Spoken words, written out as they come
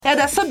E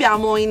adesso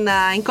abbiamo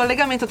in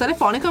collegamento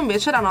telefonico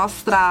invece la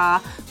nostra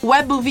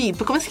web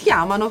VIP. Come si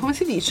chiamano? Come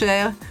si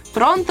dice?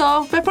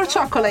 Pronto? Pepper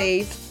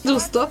Chocolate,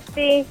 giusto?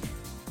 Sì.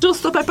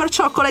 Giusto, Pepper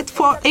Chocolate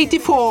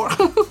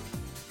 84.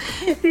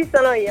 Sì,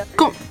 sono io.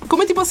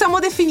 Come ti possiamo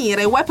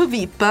definire? Web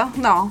VIP?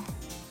 No?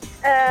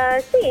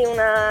 Sì,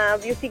 una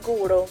beauty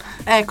guru.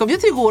 Ecco,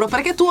 beauty guru,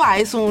 perché tu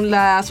hai sul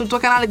tuo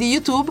canale di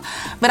YouTube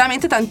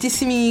veramente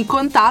tantissimi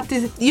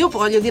contatti. Io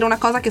voglio dire una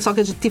cosa che so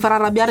che ti farà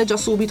arrabbiare già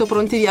subito,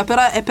 pronti via,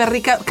 però è per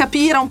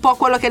capire un po'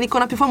 quello che è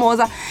l'icona più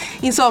famosa.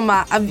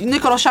 Insomma, noi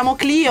conosciamo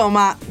Clio,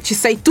 ma ci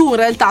sei tu in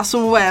realtà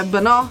sul web,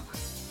 no?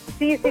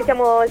 Sì,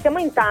 siamo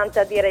in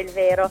tante a dire il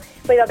vero.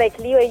 Poi vabbè,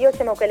 Clio e io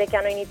siamo quelle che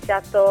hanno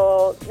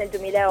iniziato nel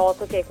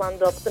 2008, che è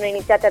quando sono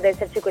iniziati ad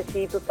esserci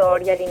questi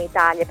tutorial in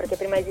Italia, perché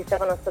prima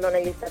esistevano solo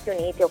negli Stati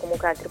Uniti o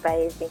comunque altri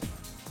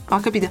paesi. Ho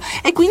capito.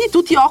 E quindi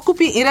tu ti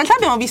occupi, in realtà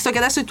abbiamo visto che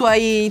adesso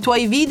i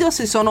tuoi video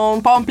si sono un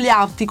po'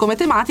 ampliati come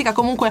tematica,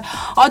 comunque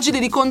oggi li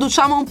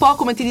riconduciamo un po',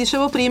 come ti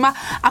dicevo prima,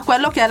 a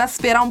quello che è la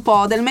sfera un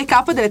po' del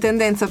make-up e delle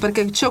tendenze,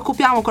 perché ci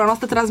occupiamo con la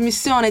nostra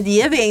trasmissione di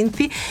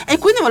eventi e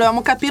quindi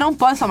volevamo capire un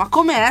po' insomma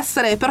come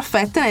essere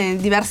perfette nei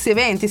diversi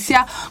eventi,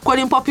 sia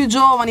quelli un po' più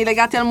giovani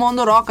legati al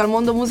mondo rock, al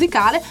mondo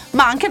musicale,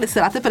 ma anche le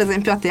serate per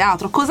esempio a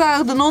teatro.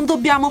 Cosa non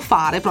dobbiamo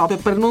fare proprio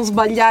per non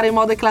sbagliare in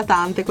modo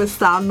eclatante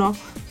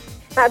quest'anno?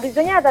 Ma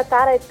bisogna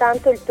adattare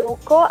tanto il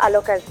trucco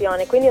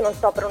all'occasione, quindi non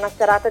so, per una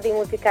serata di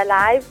musica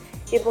live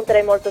io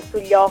punterei molto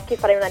sugli occhi,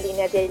 farei una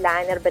linea di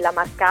eyeliner bella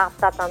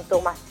marcata,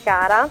 tanto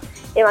mascara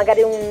e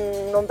magari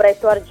un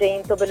ombretto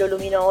argento bello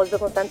luminoso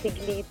con tanti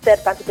glitter,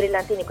 tanti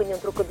brillantini, quindi un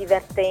trucco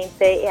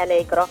divertente e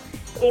allegro.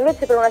 E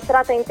invece per una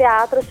serata in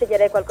teatro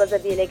sceglierei qualcosa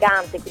di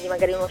elegante, quindi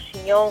magari uno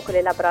chignon con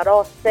le labbra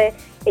rosse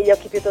e gli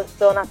occhi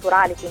piuttosto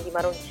naturali, quindi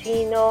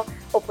marroncino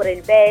oppure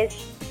il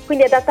beige.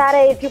 Quindi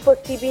adattare il più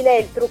possibile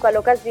il trucco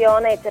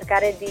all'occasione e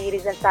cercare di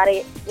risaltare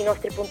i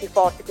nostri punti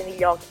forti, quindi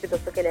gli occhi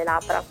piuttosto che le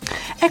labbra.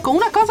 Ecco,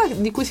 una cosa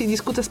di cui si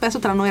discute spesso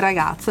tra noi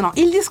ragazze, no?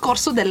 Il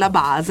discorso della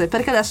base,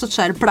 perché adesso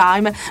c'è il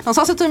primer. Non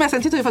so se tu hai mai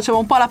sentito, io facevo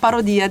un po' la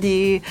parodia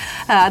di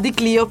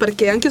Clio,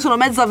 perché anche io sono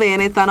mezza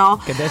veneta,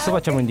 no? Che adesso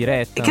facciamo in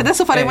diretta. Che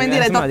adesso faremo in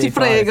diretta, ti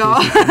prego.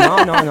 Fare, sì.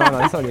 No,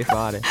 adesso lo devi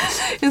fare.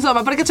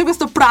 Insomma, perché c'è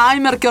questo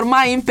primer che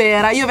ormai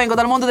impera. Io vengo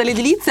dal mondo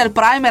dell'edilizia, il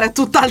primer è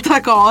tutt'altra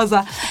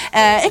cosa.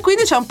 E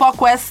quindi c'è un po'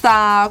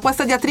 questa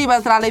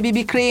diatriba tra le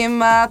BB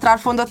cream, tra il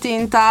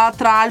fondotinta,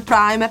 tra il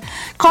primer.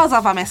 Cosa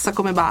va messa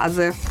come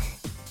base?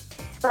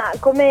 Ma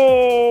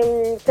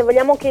come se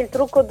vogliamo che il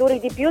trucco duri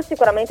di più,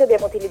 sicuramente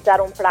dobbiamo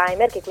utilizzare un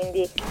primer che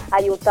quindi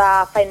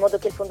fa in modo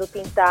che il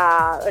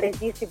fondotinta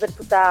resisti per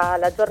tutta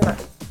la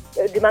giornata,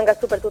 rimanga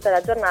su per tutta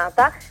la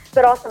giornata.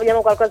 Però se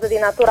vogliamo qualcosa di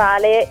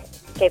naturale,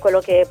 che è quello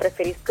che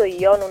preferisco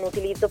io, non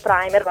utilizzo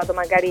primer, vado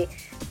magari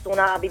su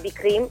una BB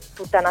cream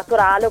tutta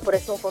naturale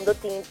oppure su un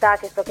fondotinta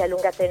che so che è a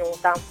lunga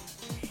tenuta.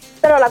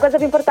 Però la cosa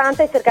più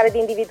importante è cercare di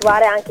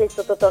individuare anche il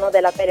sottotono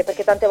della pelle,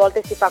 perché tante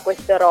volte si fa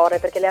questo errore,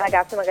 perché le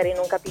ragazze magari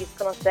non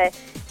capiscono se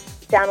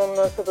hanno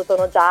un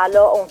sottotono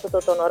giallo o un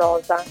sottotono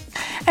rosa.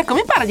 Ecco,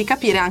 mi pare di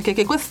capire anche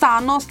che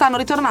quest'anno stanno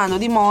ritornando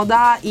di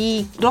moda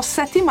i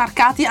rossetti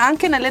marcati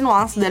anche nelle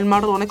nuance del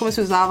marrone, come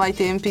si usava ai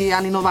tempi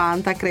anni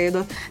 90,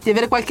 credo, di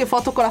avere qualche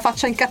foto con la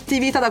faccia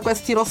incattivita da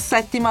questi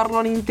rossetti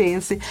marroni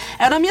intensi.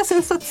 È una mia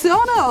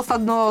sensazione o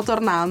stanno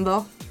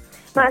tornando?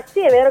 Ma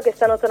sì, è vero che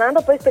stanno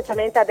tornando, poi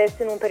specialmente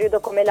adesso in un periodo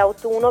come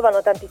l'autunno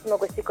vanno tantissimo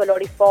questi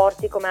colori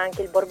forti, come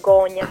anche il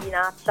borgogna,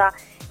 vinaccia,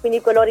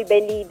 quindi colori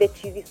belli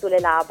decisi sulle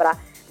labbra.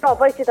 Però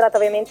poi si tratta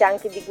ovviamente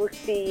anche di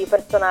gusti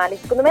personali.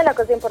 Secondo me la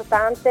cosa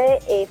importante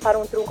è fare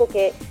un trucco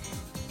che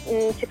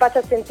ci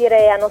faccia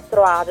sentire a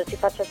nostro agio, ci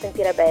faccia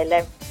sentire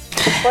belle.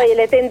 Poi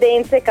le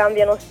tendenze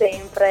cambiano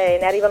sempre,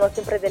 ne arrivano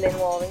sempre delle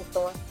nuove,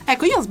 insomma.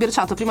 Ecco, io ho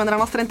sbirciato prima della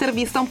nostra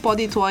intervista un po'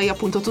 dei tuoi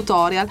appunto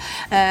tutorial.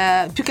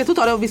 Più che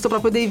tutorial ho visto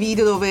proprio dei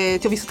video dove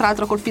ti ho visto tra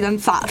l'altro col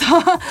fidanzato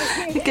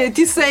che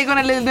ti segue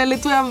nelle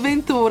tue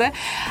avventure.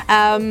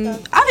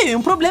 Avevi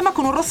un problema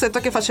con un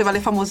rossetto che faceva le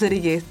famose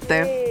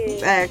righette. Sì.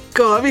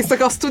 Ecco, visto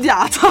che ho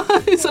studiato,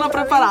 mi sono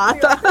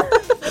preparata.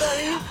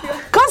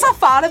 Cosa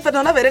fare per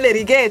non avere le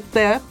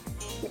righette?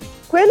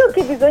 Quello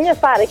che bisogna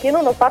fare, che io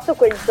non ho fatto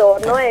quel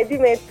giorno, è di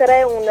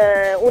mettere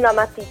una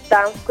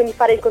matita, quindi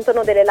fare il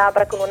contorno delle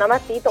labbra con una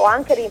matita o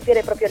anche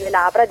riempire proprio le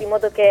labbra, di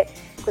modo che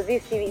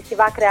così si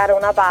va a creare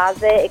una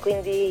base e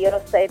quindi il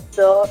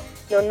rossetto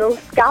non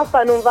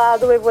scappa, non va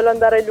dove vuole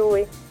andare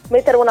lui.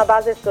 Mettere una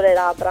base sulle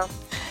labbra.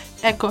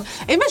 Ecco,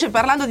 e invece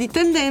parlando di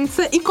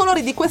tendenze, i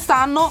colori di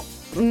quest'anno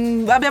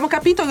abbiamo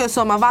capito che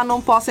insomma vanno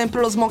un po'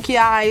 sempre lo smokey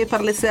eye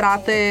per le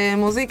serate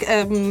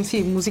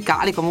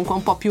musicali, comunque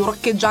un po' più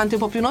roccheggianti, un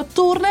po' più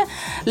notturne,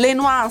 le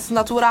nuance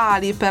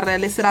naturali per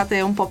le serate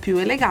un po' più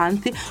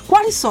eleganti.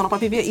 Quali sono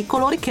proprio i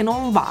colori che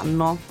non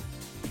vanno?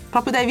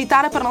 Proprio da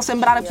evitare per non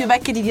sembrare più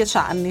vecchi di 10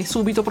 anni,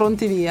 subito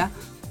pronti via.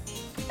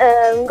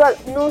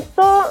 Non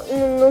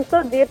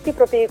so dirti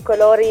proprio i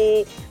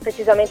colori,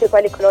 precisamente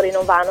quali colori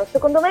non vanno.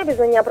 Secondo me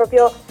bisogna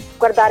proprio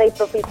guardare i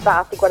propri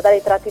tratti, guardare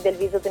i tratti del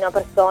viso di una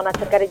persona,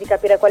 cercare di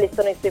capire quali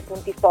sono i suoi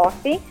punti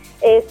forti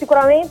e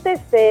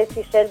sicuramente se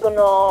si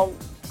scelgono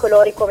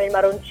colori come il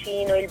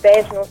marroncino, il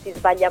beige non si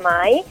sbaglia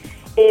mai,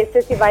 e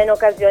se si va in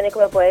occasioni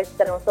come può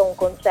essere, non so, un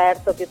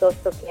concerto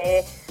piuttosto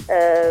che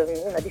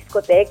una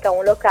discoteca,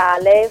 un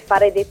locale,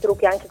 fare dei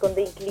trucchi anche con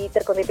dei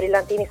glitter, con dei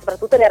brillantini,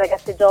 soprattutto le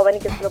ragazze giovani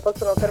che se lo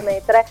possono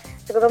permettere,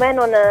 secondo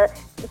me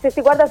se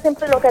si guarda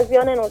sempre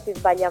l'occasione non si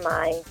sbaglia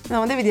mai. No,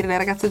 non devi dire le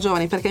ragazze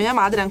giovani, perché mia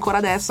madre ancora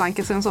adesso,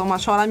 anche se insomma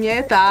ho la mia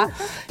età,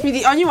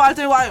 ogni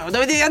volta mi guarda,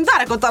 dove devi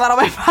andare con tutta la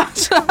roba in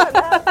faccia?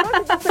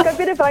 Ti posso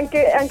capire,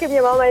 anche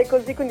mia mamma è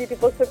così, quindi ti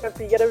posso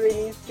capire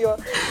benissimo.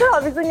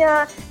 No,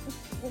 bisogna...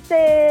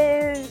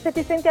 Se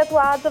ti senti a tuo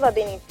agio va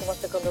benissimo,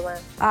 secondo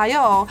me.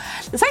 Io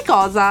sai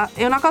cosa?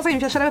 È una cosa che mi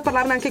piacerebbe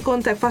parlarne anche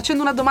con te,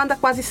 facendo una domanda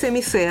quasi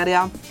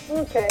semiseria.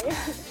 Ok.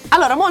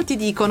 Allora, molti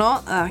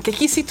dicono che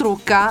chi si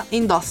trucca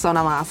indossa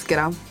una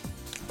maschera.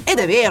 Ed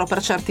è vero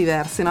per certi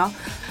versi,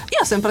 no? Io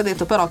ho sempre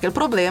detto però che il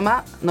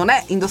problema non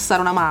è indossare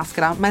una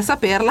maschera, ma è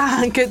saperla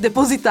anche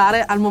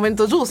depositare al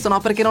momento giusto, no?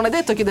 Perché non è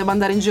detto che debba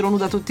andare in giro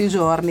nuda tutti i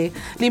giorni.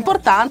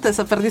 L'importante è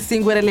saper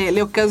distinguere le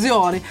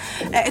occasioni.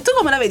 E tu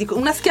come la vedi?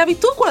 Una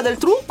schiavitù quella del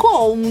trucco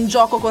o un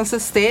gioco con se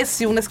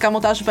stessi, un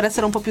escamotage per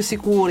essere un po' più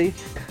sicuri?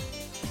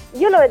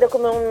 Io lo vedo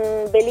come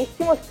un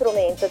bellissimo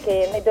strumento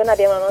che noi donne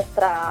abbiamo a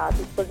nostra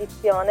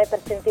disposizione per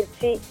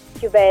sentirci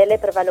più belle,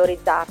 per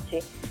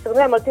valorizzarci. Secondo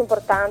me è molto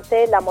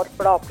importante l'amor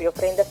proprio,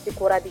 prendersi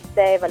cura di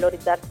sé,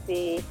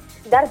 valorizzarsi,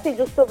 darsi il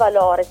giusto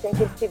valore,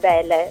 sentirsi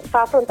belle,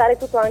 fa affrontare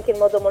tutto anche in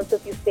modo molto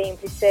più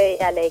semplice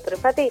e allegro.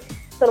 Infatti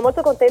sono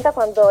molto contenta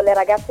quando le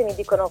ragazze mi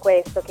dicono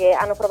questo, che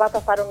hanno provato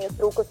a fare un mio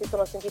trucco, si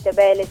sono sentite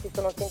belle, si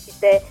sono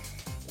sentite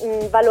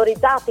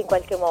valorizzate in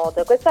qualche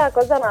modo. Questa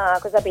cosa è una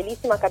cosa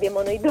bellissima che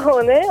abbiamo noi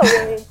donne,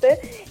 ovviamente,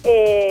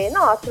 e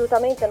no,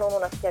 assolutamente non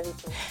una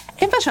schiavitù.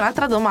 E invece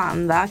un'altra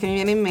domanda che mi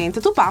viene in mente,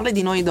 tu parli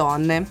di noi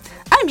donne.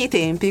 Ai miei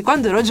tempi,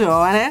 quando ero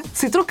giovane,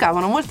 si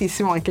truccavano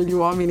moltissimo anche gli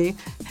uomini.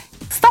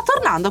 Sta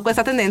tornando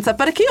questa tendenza,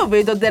 perché io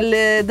vedo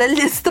delle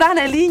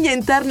strane linee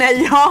interne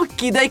agli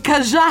occhi, dei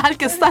kajal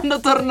che stanno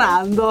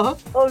tornando.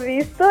 Ho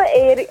visto,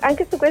 e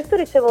anche su questo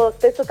ricevo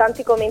spesso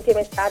tanti commenti e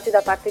messaggi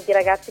da parte di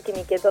ragazzi che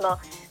mi chiedono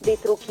dei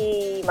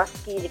trucchi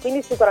maschili,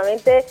 quindi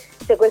sicuramente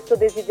c'è questo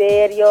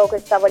desiderio,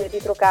 questa voglia di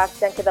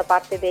truccarsi anche da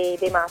parte dei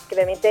maschi,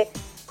 ovviamente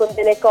con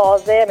delle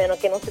cose, a meno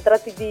che non si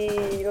tratti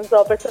di, non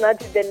so,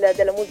 personaggi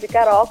della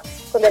musica rock,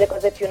 con delle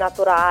cose più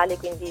naturali,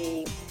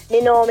 quindi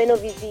meno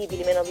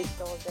visibili, meno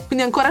vistose.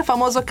 Quindi ancora il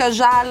famoso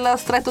kajal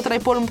stretto tra i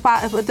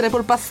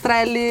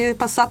polpastrelli,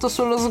 passato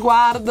sullo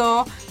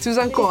sguardo, si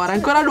usa ancora,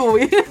 ancora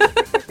lui.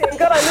 Sì,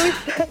 ancora lui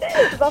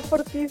va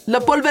fortissimo. La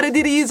polvere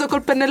di riso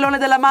col pennellone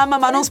della mamma,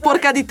 ma non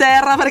sporca di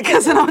terra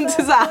perché sennò è un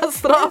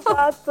disastro.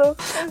 Esatto.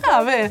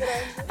 Beh,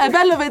 è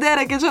bello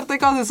vedere che certe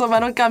cose insomma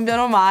non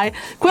cambiano mai.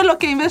 Quello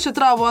che invece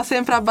trovo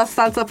sempre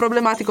abbastanza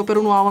problematico per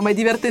un uomo, ma è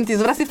divertentissimo,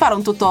 dovresti fare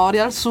un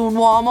tutorial su un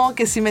uomo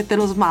che si mette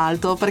lo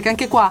smalto, perché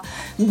anche qua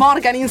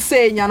Morgan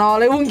insegna, no?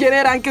 Le unghie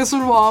nere anche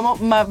sull'uomo,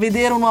 ma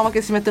vedere un uomo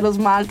che si mette lo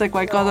smalto è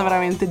qualcosa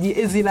veramente di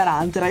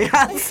esilarante,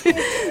 ragazzi.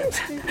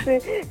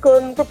 Sì,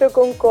 proprio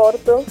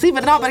concordo. Sì,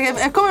 no, perché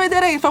è come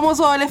vedere il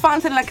famoso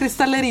elefante nella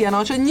cristalleria,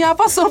 no? Cioè, non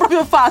possono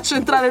proprio faccio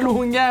entrare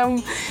l'unghia.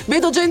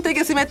 Vedo gente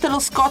che si mette lo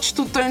scotch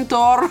tutto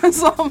intorno,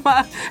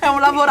 insomma, è un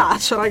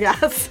lavoraccio,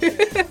 ragazzi.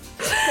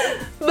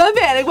 Va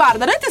bene,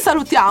 guarda, noi ti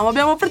salutiamo,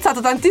 abbiamo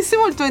apprezzato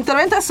tantissimo il tuo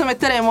intervento, adesso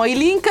metteremo i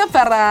link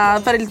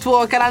per il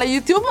tuo canale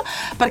YouTube,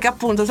 perché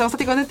appunto siamo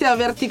stati contenti di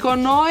averti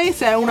con noi,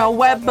 sei una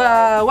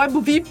web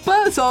VIP,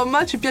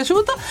 insomma, ci è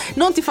piaciuto.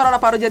 Non ti farò la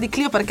parodia di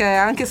Clio perché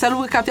anche se a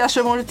Luca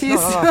piace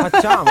moltissimo. No, la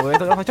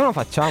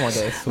facciamo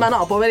adesso. Ma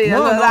no, poverina.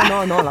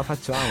 No, la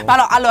facciamo. Ma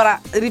no, allora,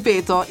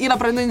 ripeto, io la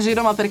prendo in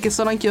giro ma perché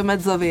sono anch'io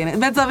mezza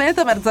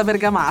veneta e mezza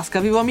bergamasca,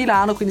 vivo a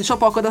Milano, quindi c'ho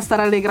poco da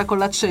stare allegra con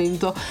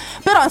l'accento.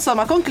 Però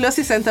insomma con Clio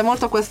si sente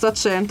molto questo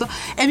accento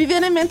e mi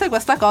viene in mente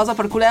questa cosa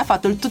per cui lei ha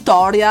fatto il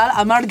tutorial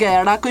a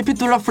Marghera con i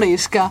pittura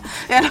fresca,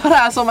 e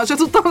allora insomma c'è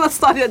tutta una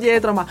storia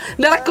dietro, ma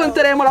ne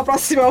racconteremo la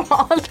prossima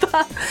volta.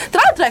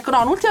 Tra l'altro, ecco,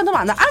 no, un'ultima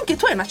domanda, anche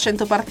tu hai un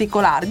accento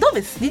particolare,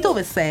 di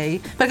dove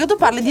sei? Perché tu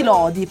parli di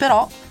Lodi,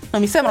 però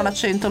non mi sembra un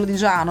accento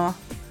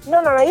lodigiano. No,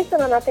 io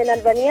sono nata in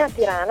Albania, a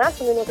Tirana,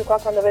 sono venuta qua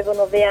quando avevo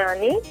 9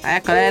 anni.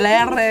 Ecco, è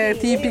l'R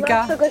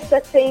tipica. Ho questo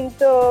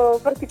accento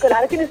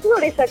particolare che nessuno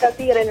riesce a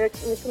capire,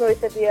 nessuno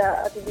riesce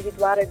ad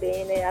individuare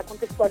bene, a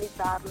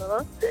contestualizzarlo,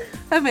 no?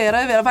 È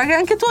vero, perché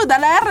anche tu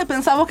dall'R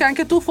pensavo che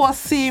anche tu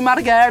fossi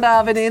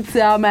Marghera,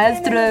 Venezia,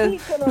 Mestre.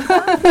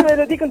 Me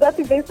lo dicono,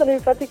 tanti pensano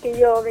infatti che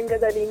io venga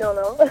da lì, no?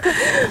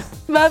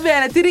 Va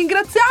bene, ti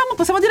ringraziamo,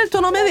 possiamo dire il tuo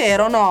nome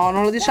vero? No,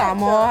 non lo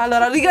diciamo.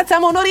 Allora,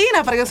 ringraziamo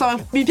Onorina perché insomma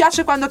mi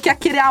piace quando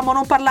chiacchieriamo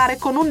non parlare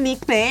con un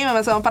nickname, ma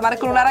insomma parlare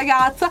con una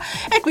ragazza,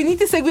 e quindi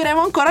ti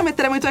seguiremo ancora,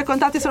 metteremo i tuoi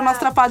contatti sulla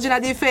nostra pagina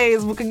di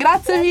Facebook.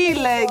 Grazie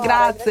mille,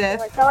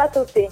 grazie. Ciao a tutti.